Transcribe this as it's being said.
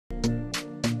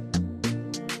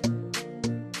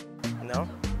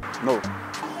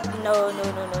No,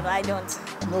 I don't.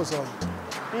 No, sir.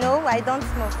 No, I don't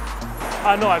smoke.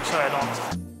 No, actually, I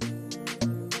don't.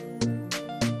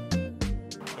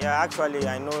 Yeah, actually,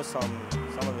 I know some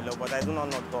of the law, but I do not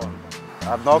know it all.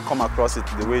 I've not come across it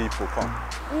the way people come.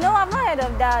 No, I've not heard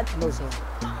of that. No, sir.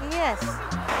 Yes.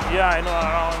 Yeah, I know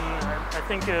I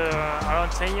think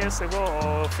around 10 years ago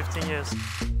or 15 years.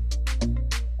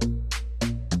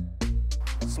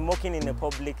 Smoking in the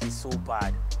public is so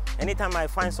bad. Anytime I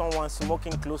find someone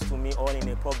smoking close to me or in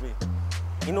a public,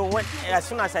 you know, as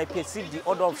soon as I perceive the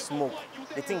odor of smoke,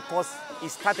 the thing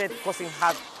started causing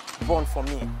heartburn for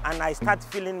me, and I start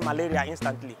feeling malaria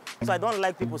instantly. So I don't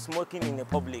like people smoking in the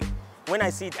public. When I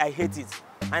see it, I hate it.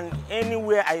 And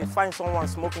anywhere I find someone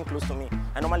smoking close to me,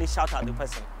 I normally shout at the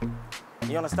person.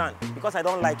 You understand? Because I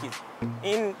don't like it.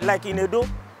 In Edo,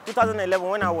 2011,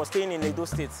 when I was staying in Edo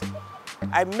State,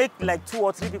 I make like 2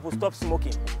 or 3 people stop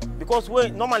smoking. Because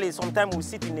normally, sometimes we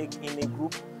sit in a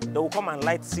group, they will come and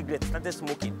light cigarettes, started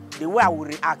smoking. The way I will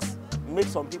react make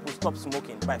some people stop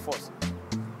smoking by force.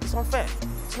 It's unfair.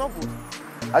 It's not good.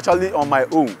 Actually, on my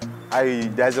own,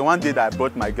 there's one day that I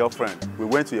brought my girlfriend. We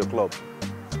went to a club.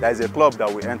 There's a club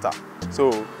that we enter.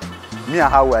 So me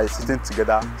and her were sitting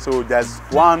together. So there's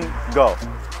one girl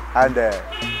and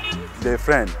their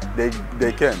friend. They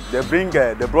came. They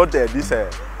brought this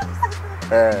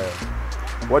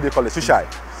what they call it, sushi.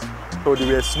 So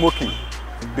they were smoking.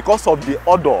 Because of the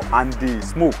odor and the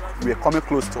smoke, we were coming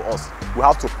close to us. We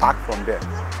have to park from there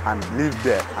and leave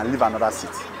there and leave another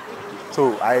seat.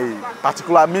 So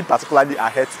particularly, I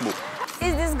hate smoke.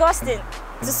 It's disgusting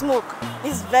to smoke.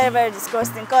 It's very, very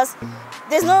disgusting because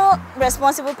there's no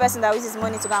responsible person that uses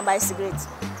money to go and buy cigarettes.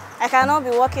 I cannot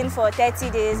be working for 30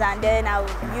 days and then I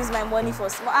will use my money for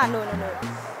smoke. No.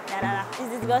 It's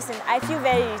disgusting. I feel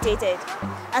very irritated.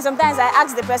 And sometimes I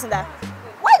ask the person that,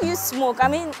 why do you smoke? I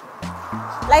mean,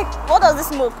 like, what does this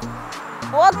smoke?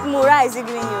 What morale is it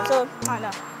giving you? So,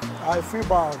 no. I feel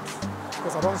bad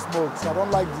because I don't smoke, so I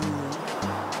don't like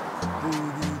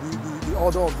the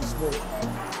odor of the smoke.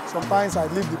 Sometimes I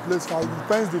leave the place. It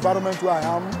depends the environment where I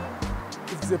am.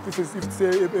 If it's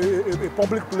a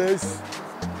public place,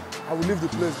 I will leave the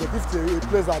place. But if it's a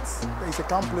place that is a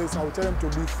camp place, I will tell them to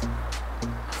leave.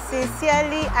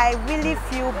 Sincerely, I really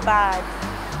feel bad.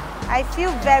 I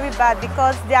feel very bad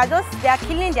because they are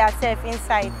killing themselves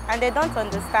inside and they don't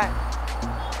understand.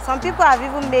 Some people have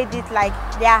even made it like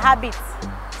their habit.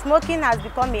 Smoking has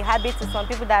become a habit to some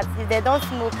people that if they don't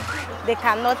smoke, they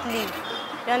cannot live.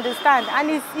 You understand? And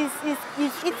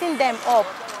it's eating them up.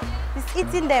 It's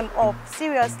eating them up,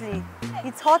 seriously.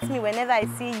 It hurts me whenever I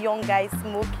see young guys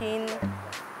smoking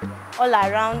all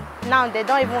around. Now they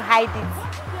don't even hide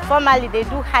it. Formerly they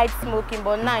do hide smoking,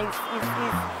 but now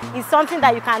it's something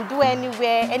that you can do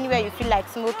anywhere you feel like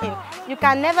smoking. You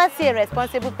can never see a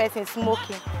responsible person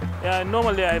smoking. Yeah,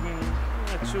 normally I'm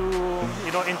too,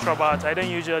 introvert. I don't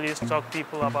usually talk to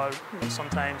people about it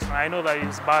sometimes. I know that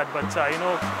it's bad, but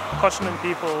cautioning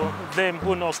people, them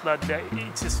who knows that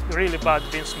it is really bad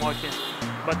being smoking.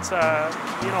 But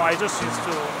I just used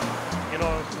to,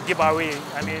 give away.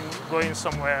 I mean, going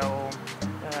somewhere or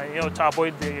to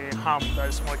avoid the harm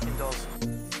that smoking does.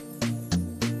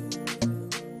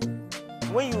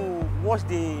 When you watch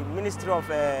the Ministry of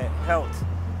Health,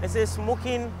 they say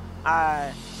smoking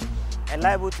are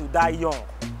liable to die young.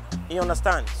 You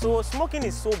understand? So smoking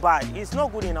is so bad. It's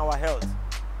not good in our health.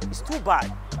 It's too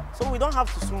bad. So we don't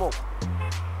have to smoke.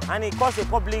 And it causes the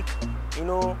public,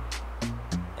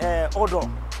 odor.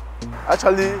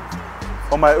 Actually,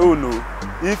 on my own,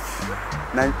 if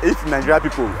Nigeria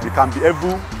people, we can be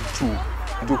able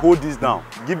to hold this down,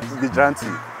 give the vigilante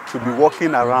to be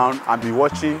walking around and be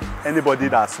watching anybody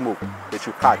that smoke, they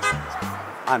should catch.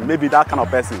 And maybe that kind of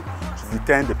person should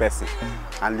detain the person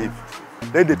and leave.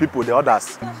 Let the people, the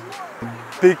others,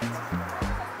 pick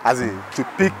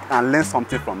and learn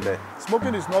something from there.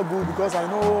 Smoking is not good because I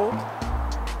know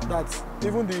that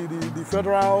even the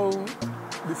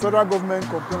federal government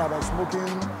complain about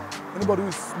smoking. Anybody who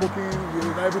is smoking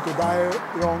will be able to die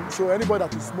young. So anybody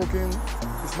that is smoking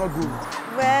is not good.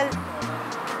 Well,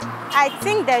 I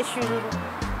think they should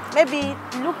maybe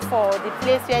look for the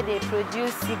place where they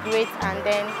produce cigarettes and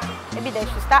then maybe they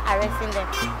should start arresting them.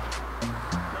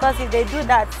 Because if they do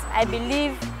that, I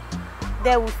believe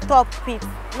they will stop it.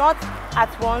 Not at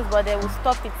once, but they will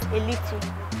stop it a little.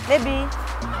 Maybe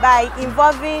by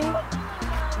involving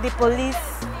the police,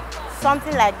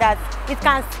 something like that. It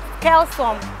can scare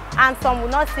some and some will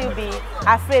not still be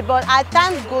afraid. But as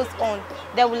time goes on,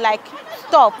 they will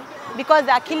stop because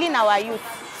they are killing our youth,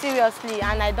 seriously,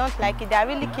 and I don't like it. They are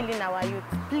really killing our youth.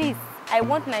 Please, I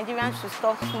want Nigerians to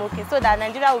stop smoking so that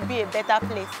Nigeria will be a better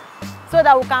place. so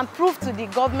that we can prove to the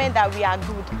government that we are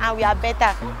good and we are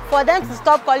better. For them to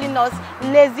stop calling us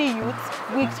lazy youths,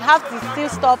 we have to still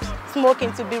stop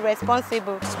smoking to be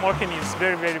responsible. Smoking is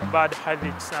very, very bad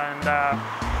habits, and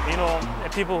you know,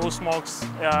 people who smoke,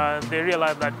 they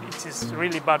realize that it is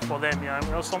really bad for them.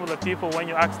 You know, some of the people, when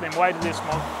you ask them why do they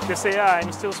smoke, they say, yeah,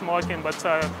 I'm still smoking, but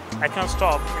I can't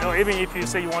stop. You know, even if you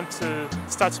say you want to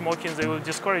start smoking, they will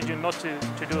discourage you not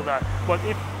to do that. But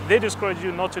if they discourage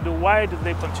you not to do, why do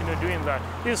they continue doing that?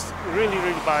 It's really,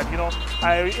 really bad. You know,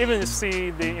 I even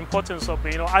see the importance of,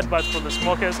 you know, adverts for the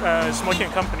smokers, smoking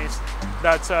companies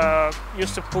that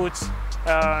used to put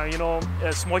you know,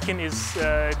 smoking is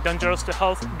dangerous to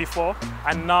health before,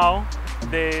 and now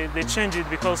they change it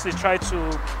because they try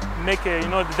to make you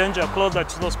know, the danger closer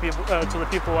to those people, to the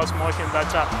people who are smoking,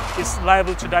 that is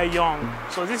liable to die young.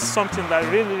 So this is something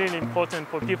that really, really important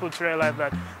for people to realize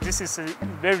that this is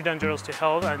very dangerous to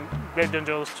health and very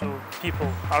dangerous to people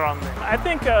around them. I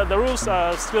think the rules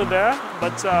are still there,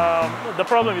 but the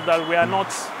problem is that we are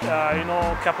not you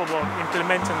know, capable of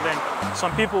implementing them.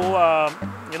 Some people who are,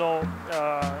 you know,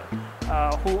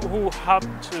 who have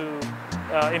to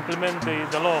implement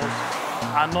the laws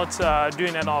are not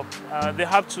doing enough. They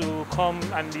have to come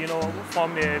and, you know,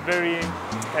 form a very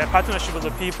partnership with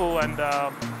the people and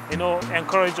you know,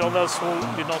 encourage others who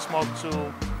do not smoke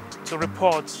to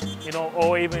report, you know,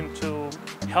 or even to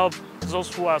help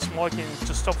those who are smoking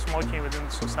to stop smoking within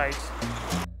the society.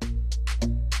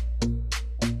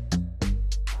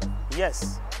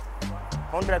 Yes,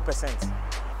 100%.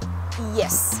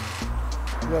 Yes.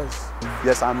 Yes.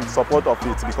 Yes, I'm in support of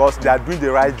it because they are doing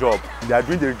the right job. They are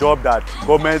doing the job that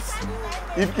government,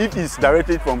 if it's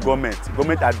directed from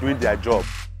government are doing their job.